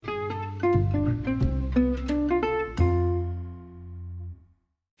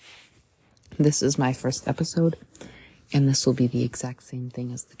this is my first episode, and this will be the exact same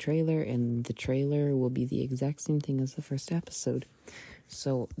thing as the trailer, and the trailer will be the exact same thing as the first episode.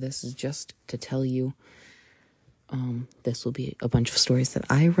 So this is just to tell you, this will be a bunch of stories that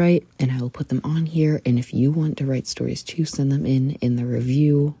I write, and I will put them on here. And if you want to write stories too, send them in the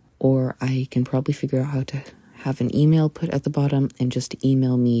review, or I can probably figure out how to have an email put at the bottom, and just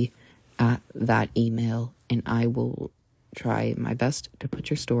email me at that email, and I will try my best to put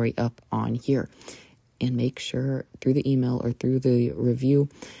your story up on here. And make sure through the email or through the review,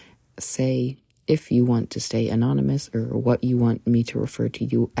 say if you want to stay anonymous or what you want me to refer to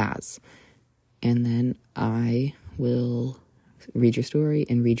you as. And then I will read your story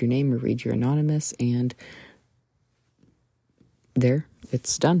and read your name or read your anonymous, and there,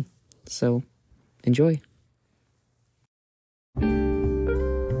 it's done. So enjoy.